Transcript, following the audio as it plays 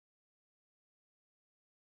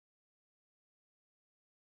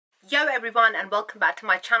Yo everyone, and welcome back to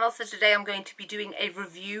my channel. So today I'm going to be doing a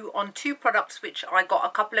review on two products which I got a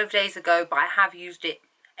couple of days ago, but I have used it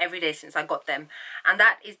every day since I got them, and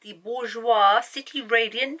that is the Bourjois City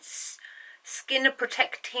Radiance Skin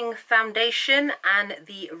Protecting Foundation and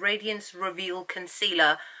the Radiance Reveal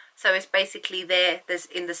Concealer. So it's basically there's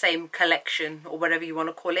in the same collection, or whatever you want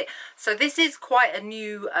to call it. So this is quite a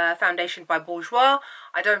new foundation by Bourjois.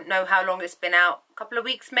 I don't know how long it's been out, a couple of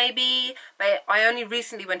weeks maybe, but I only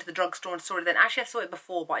recently went to the drugstore and saw it then. Actually I saw it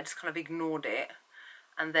before, but I just kind of ignored it.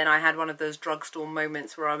 And then I had one of those drugstore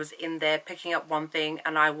moments where I was in there picking up one thing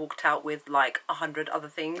and I walked out with like 100 other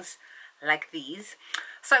things like these.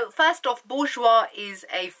 So first off, Bourjois is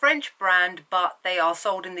a French brand, but they are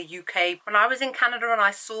sold in the UK. When I was in Canada and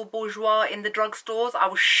I saw Bourjois in the drugstores, I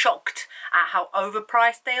was shocked at how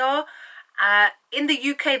overpriced they are. In the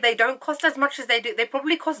UK, they don't cost as much as they do. They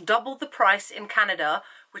probably cost double the price in Canada,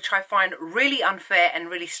 which I find really unfair and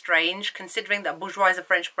really strange, considering that Bourjois is a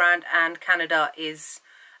French brand and Canada is,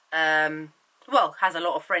 well, has a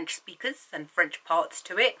lot of French speakers and French parts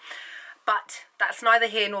to it. But that's neither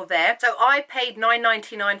here nor there. So I paid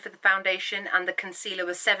 $9.99 for the foundation and the concealer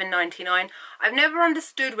was $7.99. I've never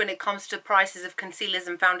understood when it comes to prices of concealers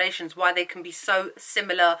and foundations why they can be so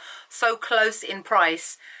similar, so close in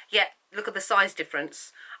price, yet look at the size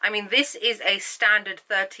difference. I mean, this is a standard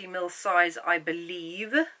 30mm size, I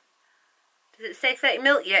believe. Does it say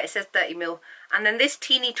 30mm? Yeah, it says 30mm. And then this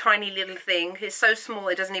teeny tiny little thing is so small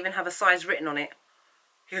it doesn't even have a size written on it.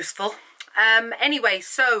 Useful. Anyway,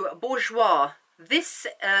 so Bourjois, this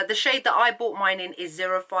the shade that I bought mine in is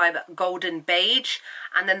 05 Golden Beige,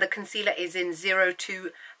 and then the concealer is in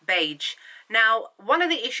 02 Beige. Now, one of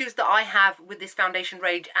the issues that I have with this foundation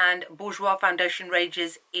range and Bourjois foundation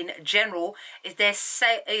ranges in general is their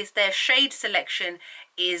shade selection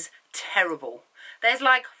is terrible. There's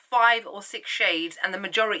like 5 or 6 shades, and the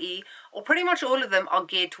majority, or pretty much all of them, are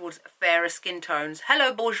geared towards fairer skin tones.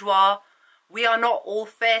 Hello Bourjois. We are not all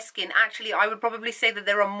fair skin. Actually, I would probably say that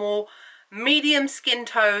there are more medium skin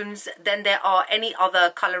tones than there are any other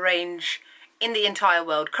colour range in the entire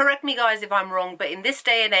world. Correct me guys if I'm wrong, but in this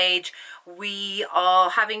day and age, we are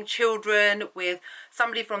having children with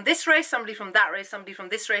somebody from this race, somebody from that race, somebody from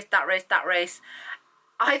this race, that race, that race.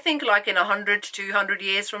 I think like in 100 to 200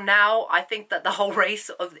 years from now, I think that the whole race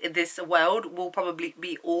of this world will probably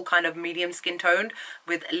be all kind of medium skin toned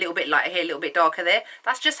with a little bit lighter here, a little bit darker there.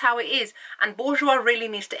 That's just how it is. And Bourjois really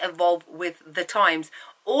needs to evolve with the times.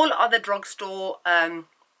 All other drugstore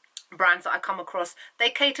brands that I come across, they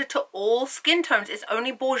cater to all skin tones. It's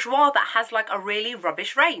only Bourjois that has like a really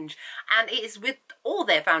rubbish range, and it is with all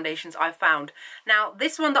their foundations I've found. Now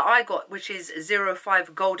this one that I got, which is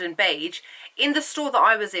 05 Golden Beige, in the store that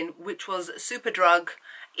I was in, which was Superdrug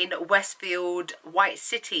in Westfield, White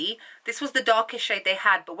City, this was the darkest shade they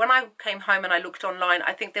had, but when I came home and I looked online,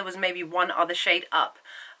 I think there was maybe one other shade up,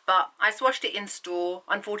 but I swatched it in store.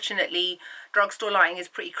 Unfortunately, drugstore lighting is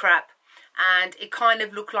pretty crap, and it kind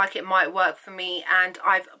of looked like it might work for me, and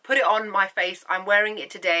I've put it on my face. I'm wearing it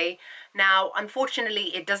today. Now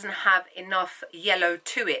unfortunately it doesn't have enough yellow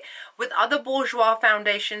to it. With other Bourjois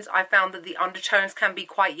foundations, I found that the undertones can be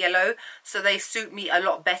quite yellow, so they suit me a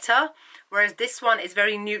lot better, whereas this one is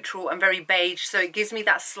very neutral and very beige, so it gives me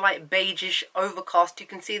that slight beigeish overcast. You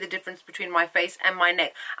can see the difference between my face and my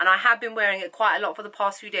neck, and I have been wearing it quite a lot for the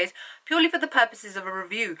past few days, purely for the purposes of a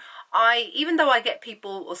review. Even though I get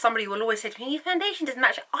people, or somebody will always say to me, your foundation doesn't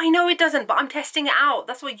match. I know it doesn't, but I'm testing it out.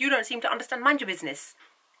 That's what you don't seem to understand. Mind your business.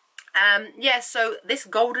 Yeah, so this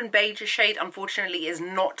golden beige shade unfortunately is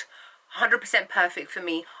not 100% perfect for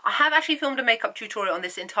me. I have actually filmed a makeup tutorial on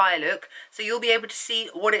this entire look, so you'll be able to see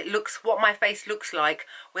what my face looks like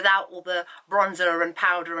without all the bronzer and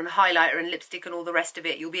powder and highlighter and lipstick and all the rest of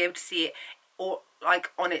it. You'll be able to see it all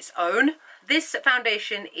like on its own. This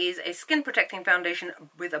foundation is a skin protecting foundation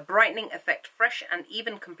with a brightening effect, fresh and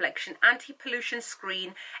even complexion, anti-pollution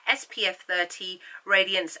screen, SPF 30,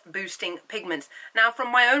 radiance boosting pigments. Now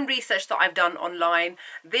from my own research that I've done online,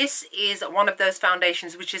 this is one of those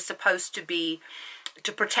foundations which is supposed to be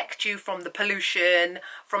to protect you from the pollution,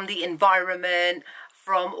 from the environment,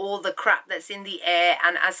 from all the crap that's in the air.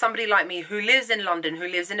 And as somebody like me who lives in London, who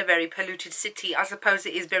lives in a very polluted city, I suppose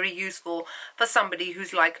it is very useful for somebody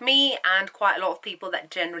who's like me and quite a lot of people that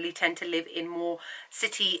generally tend to live in more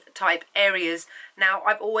city type areas. Now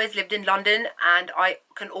I've always lived in London, and I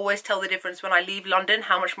can always tell the difference when I leave London,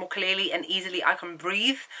 how much more clearly and easily I can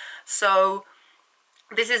breathe. So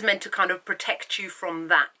this is meant to kind of protect you from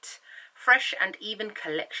that. Fresh and even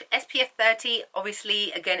collection. SPF 30,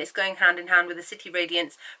 obviously, again, it's going hand in hand with the City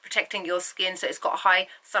Radiance, protecting your skin, so it's got a high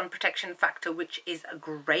sun protection factor, which is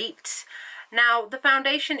great. Now, the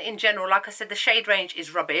foundation in general, like I said, the shade range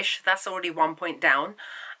is rubbish. That's already 1 point down.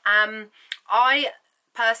 I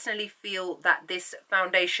personally feel that this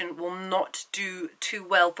foundation will not do too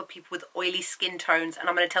well for people with oily skin tones, and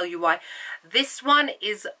I'm going to tell you why. This one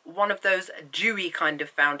is one of those dewy kind of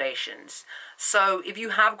foundations. So if you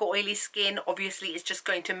have got oily skin, obviously it's just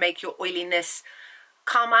going to make your oiliness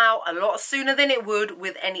come out a lot sooner than it would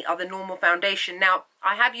with any other normal foundation. Now,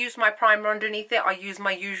 I have used my primer underneath it. I use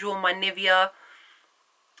my usual, my Nivea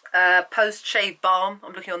post-shave balm.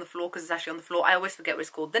 I'm looking on the floor because it's actually on the floor. I always forget what it's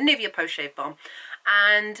called. The Nivea post-shave balm.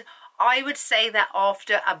 And I would say that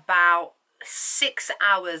after about 6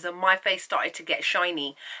 hours my face started to get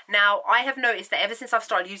shiny. Now, I have noticed that ever since I've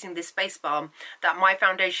started using this face balm, that my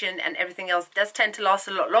foundation and everything else does tend to last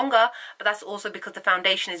a lot longer, but that's also because the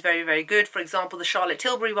foundation is very, very good. For example, the Charlotte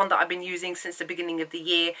Tilbury one that I've been using since the beginning of the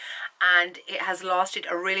year, and it has lasted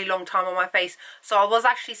a really long time on my face. So I was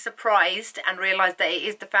actually surprised and realized that it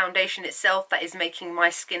is the foundation itself that is making my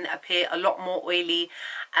skin appear a lot more oily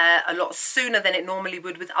a lot sooner than it normally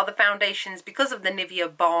would with other foundations. Because of the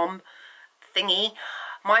Nivea balm thingy,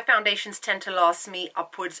 my foundations tend to last me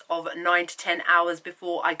upwards of 9 to 10 hours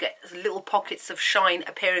before I get little pockets of shine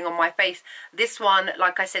appearing on my face. This one,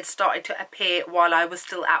 like I said, started to appear while I was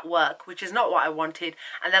still at work, which is not what I wanted.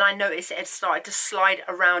 And then I noticed it had started to slide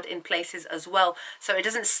around in places as well, so it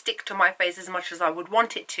doesn't stick to my face as much as I would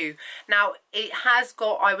want it to. Now, it has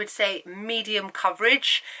got, I would say, medium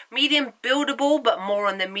coverage, medium buildable, but more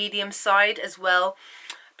on the medium side as well.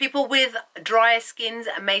 People with drier skins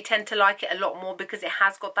may tend to like it a lot more because it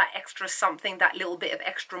has got that extra something, that little bit of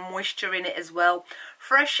extra moisture in it as well.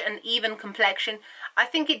 Fresh and even complexion. I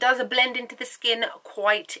think it does blend into the skin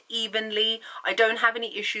quite evenly. I don't have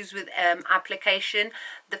any issues with application.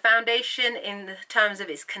 The foundation, in terms of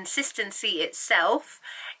its consistency itself,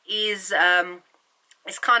 is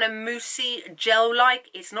it's kind of moussey, gel-like.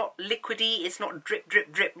 It's not liquidy. It's not drip,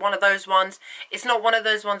 drip, drip. One of those ones. It's not one of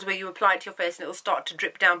those ones where you apply it to your face and it'll start to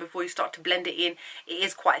drip down before you start to blend it in. It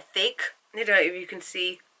is quite thick. I don't know if you can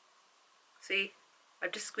see. See?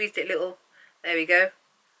 I've just squeezed it a little. There we go.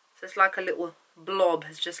 So it's like a little blob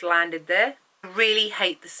has just landed there. I really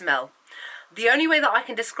hate the smell. The only way that I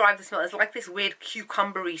can describe the smell is like this weird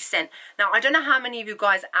cucumbery scent. Now, I don't know how many of you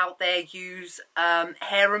guys out there use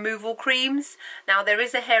hair removal creams. Now, there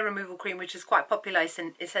is a hair removal cream which is quite popular. It's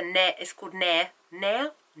called Nair.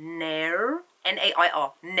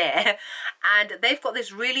 N-A-I-R. Nair. And they've got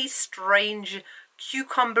this really strange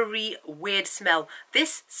cucumbery weird smell.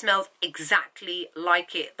 This smells exactly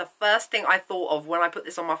like it. The first thing I thought of when I put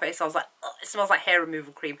this on my face, I was like, oh, it smells like hair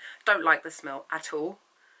removal cream. Don't like the smell at all.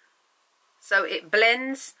 So it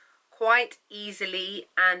blends quite easily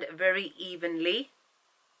and very evenly.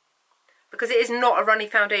 Because it is not a runny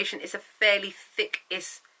foundation, it's a fairly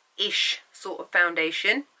thick-ish sort of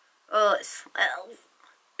foundation. Oh, it smells.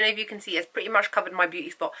 I don't know if you can see, it's pretty much covered my beauty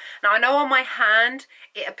spot. Now, I know on my hand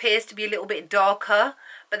it appears to be a little bit darker,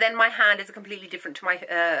 but then my hand is a completely different to my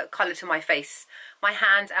colour to my face. My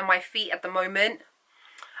hands and my feet at the moment,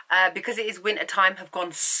 because it is winter time, have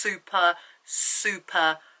gone super,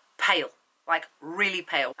 super pale. Like really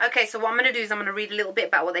pale. Okay, so what I'm going to do is I'm going to read a little bit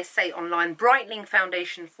about what they say online. Brightening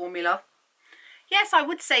foundation formula. Yes, I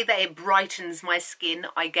would say that it brightens my skin,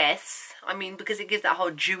 I guess. I mean, because it gives that whole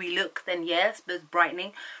dewy look, then yes, but it's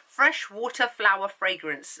brightening. Fresh water flower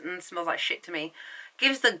fragrance. Smells like shit to me.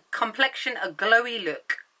 Gives the complexion a glowy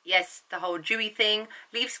look. Yes, the whole dewy thing.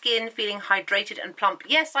 Leaves skin feeling hydrated and plump.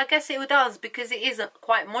 Yes, I guess it does, because it is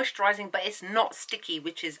quite moisturising, but it's not sticky,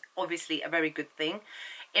 which is obviously a very good thing.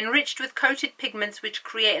 Enriched with coated pigments which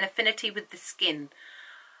create an affinity with the skin.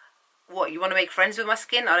 What, you want to make friends with my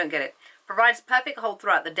skin? I don't get it. Provides perfect hold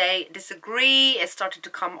throughout the day. Disagree. It started to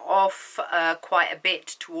come off quite a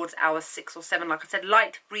bit towards hours 6 or 7. Like I said,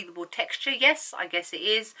 light, breathable texture. Yes, I guess it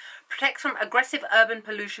is. Protects from aggressive urban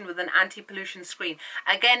pollution with an anti-pollution screen.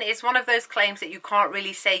 Again, it's one of those claims that you can't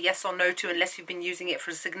really say yes or no to unless you've been using it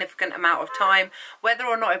for a significant amount of time. Whether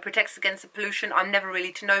or not it protects against the pollution, I'm never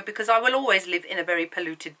really to know, because I will always live in a very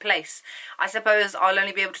polluted place. I suppose I'll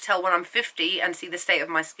only be able to tell when I'm 50 and see the state of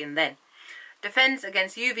my skin then. Defends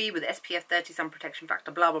against UV with SPF 30 sun protection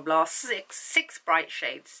factor, blah, blah, blah. Six bright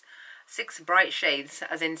shades. 6 bright shades,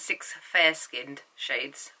 as in 6 fair-skinned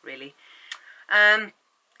shades, really. And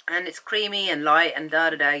it's creamy and light and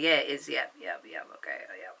da-da-da. Yeah, it is. Yeah, okay,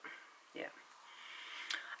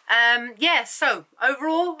 yeah. Yeah, so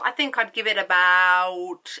overall, I think I'd give it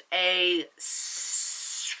about a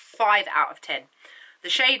 5 out of 10. The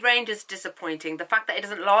shade range is disappointing. The fact that it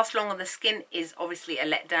doesn't last long on the skin is obviously a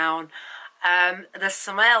letdown. The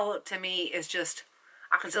smell to me is just,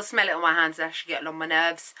 I can still smell it on my hands. It actually get on my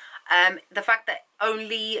nerves. The fact that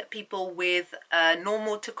only people with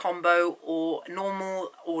normal to combo or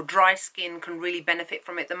normal or dry skin can really benefit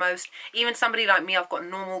from it the most. Even somebody like me, I've got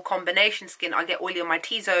normal combination skin. I get oily on my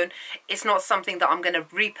T-zone. It's not something that I'm going to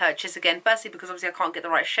repurchase again. Firstly, because obviously I can't get the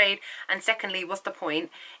right shade. And secondly, what's the point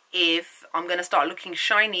if I'm going to start looking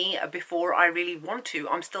shiny before I really want to?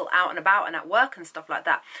 I'm still out and about and at work and stuff like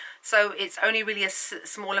that. So it's only really a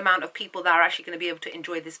small amount of people that are actually going to be able to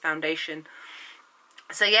enjoy this foundation.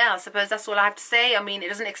 So yeah, I suppose that's all I have to say. I mean, it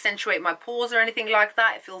doesn't accentuate my pores or anything like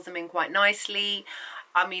that. It fills them in quite nicely.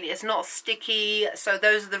 I mean, it's not sticky. So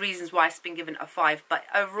those are the reasons why it's been given a 5. But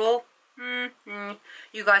overall,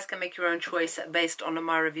 you guys can make your own choice based on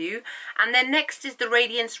my review. And then next is the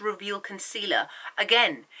Radiance Reveal Concealer.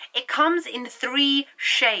 Again, it comes in 3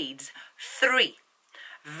 shades. 3.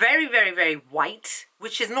 Very, very, very white,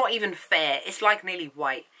 which is not even fair. It's like nearly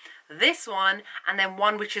white. This one, and then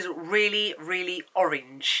one which is really, really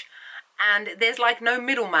orange. And there's like no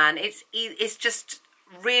middleman. It's just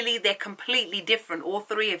really, they're completely different, all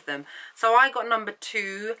 3 of them. So I got number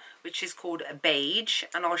 2, which is called Beige,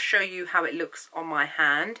 and I'll show you how it looks on my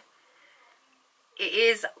hand. It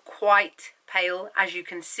is quite pale, as you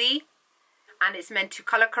can see. And it's meant to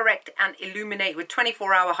color correct and illuminate with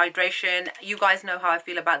 24-hour hydration. You guys know how I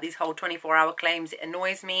feel about these whole 24-hour claims. It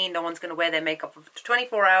annoys me. No one's going to wear their makeup for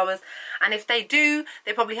 24 hours. And if they do,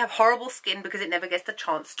 they probably have horrible skin because it never gets the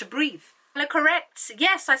chance to breathe. Color corrects,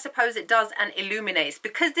 yes, I suppose it does, and illuminates.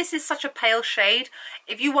 Because this is such a pale shade,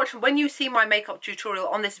 if you watch, when you see my makeup tutorial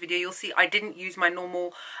on this video, you'll see I didn't use my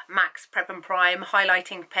normal MAC Prep and Prime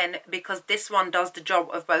highlighting pen, because this one does the job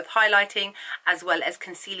of both highlighting as well as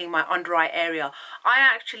concealing my under eye area. I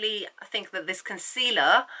actually think that this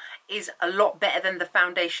concealer is a lot better than the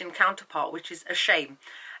foundation counterpart, which is a shame.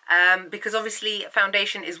 Because obviously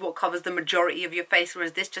foundation is what covers the majority of your face,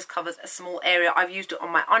 whereas this just covers a small area. I've used it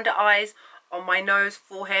on my under eyes, on my nose,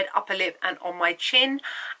 forehead, upper lip, and on my chin.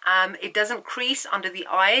 It doesn't crease under the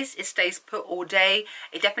eyes. It stays put all day.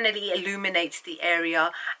 It definitely illuminates the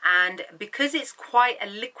area, and because it's quite a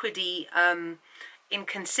liquidy in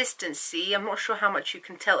consistency, I'm not sure how much you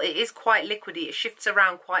can tell, it is quite liquidy. It shifts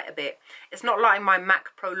around quite a bit. It's not like my MAC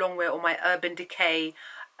Pro Longwear or my Urban Decay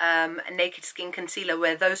Naked Skin Concealer,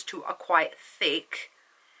 where those two are quite thick.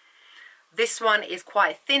 This one is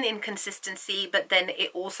quite thin in consistency, but then it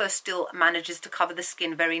also still manages to cover the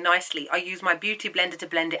skin very nicely. I use my beauty blender to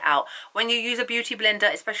blend it out. When you use a beauty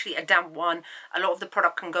blender, especially a damp one, a lot of the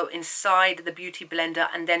product can go inside the beauty blender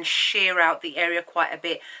and then shear out the area quite a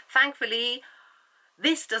bit. Thankfully,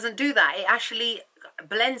 this doesn't do that. It actually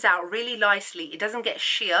blends out really nicely. It doesn't get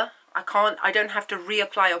sheer. I don't have to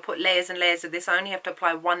reapply or put layers and layers of this. I only have to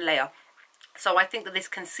apply 1 layer. So I think that this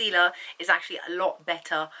concealer is actually a lot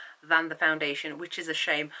better than the foundation, which is a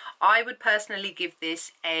shame. I would personally give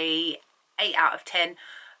this a 8 out of 10.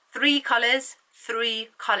 3 colours, 3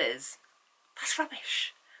 colours. That's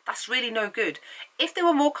rubbish. That's really no good. If there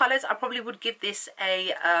were more colours, I probably would give this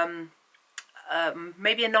a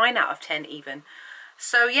maybe a 9 out of 10 even.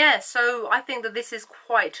 So yeah, so I think that this is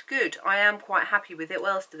quite good. I am quite happy with it.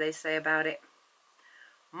 What else do they say about it?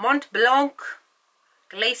 Mont Blanc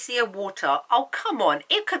Glacier Water. Oh, come on.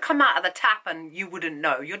 It could come out of the tap and you wouldn't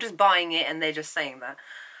know. You're just buying it and they're just saying that.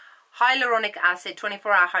 Hyaluronic acid,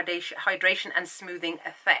 24-hour hydration and smoothing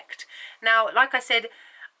effect. Now, like I said,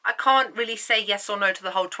 I can't really say yes or no to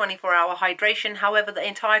the whole 24-hour hydration. However, the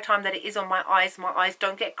entire time that it is on my eyes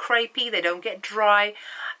don't get crepey, they don't get dry.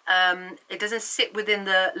 It doesn't sit within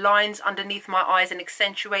the lines underneath my eyes and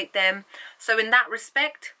accentuate them. So in that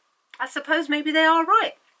respect, I suppose maybe they are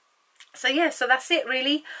right. So yeah, so that's it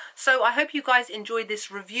really. So I hope you guys enjoyed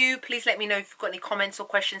this review. Please let me know if you've got any comments or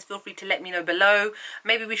questions. Feel free to let me know below.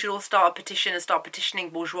 Maybe we should all start a petition and start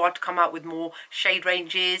petitioning Bourjois to come out with more shade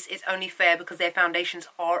ranges. It's only fair because their foundations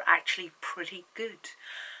are actually pretty good.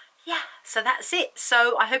 Yeah, so that's it.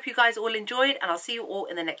 So I hope you guys all enjoyed, and I'll see you all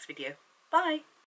in the next video. Bye.